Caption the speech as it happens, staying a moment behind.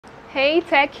Hey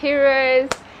tech heroes,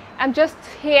 I'm just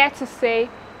here to say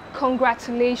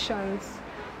congratulations.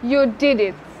 You did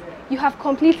it. You have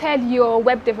completed your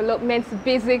web development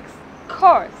basics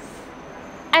course.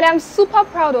 And I'm super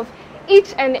proud of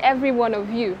each and every one of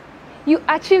you. You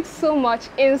achieved so much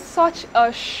in such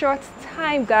a short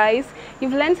time, guys.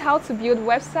 You've learned how to build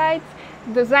websites,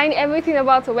 design everything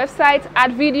about a website,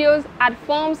 add videos, add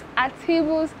forms, add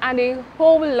tables, and a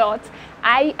whole lot.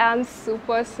 I am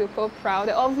super proud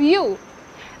of you.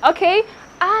 Okay,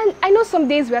 and I know some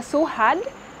days were so hard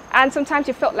and sometimes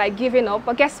you felt like giving up,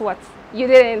 but guess what? You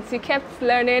didn't. You kept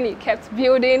learning, you kept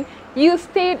building, you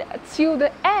stayed till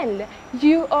the end.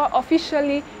 You are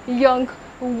officially young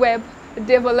web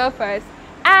developers,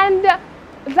 and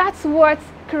that's what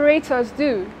creators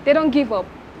do. They don't give up.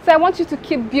 So I want you to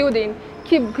keep building,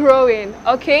 keep growing,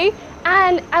 okay?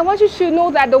 And I want you to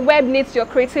know that the web needs your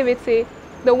creativity,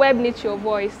 the web needs your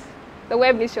voice, the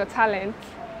web needs your talent.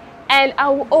 And I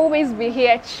will always be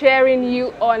here cheering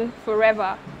you on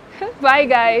forever. Bye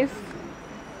guys.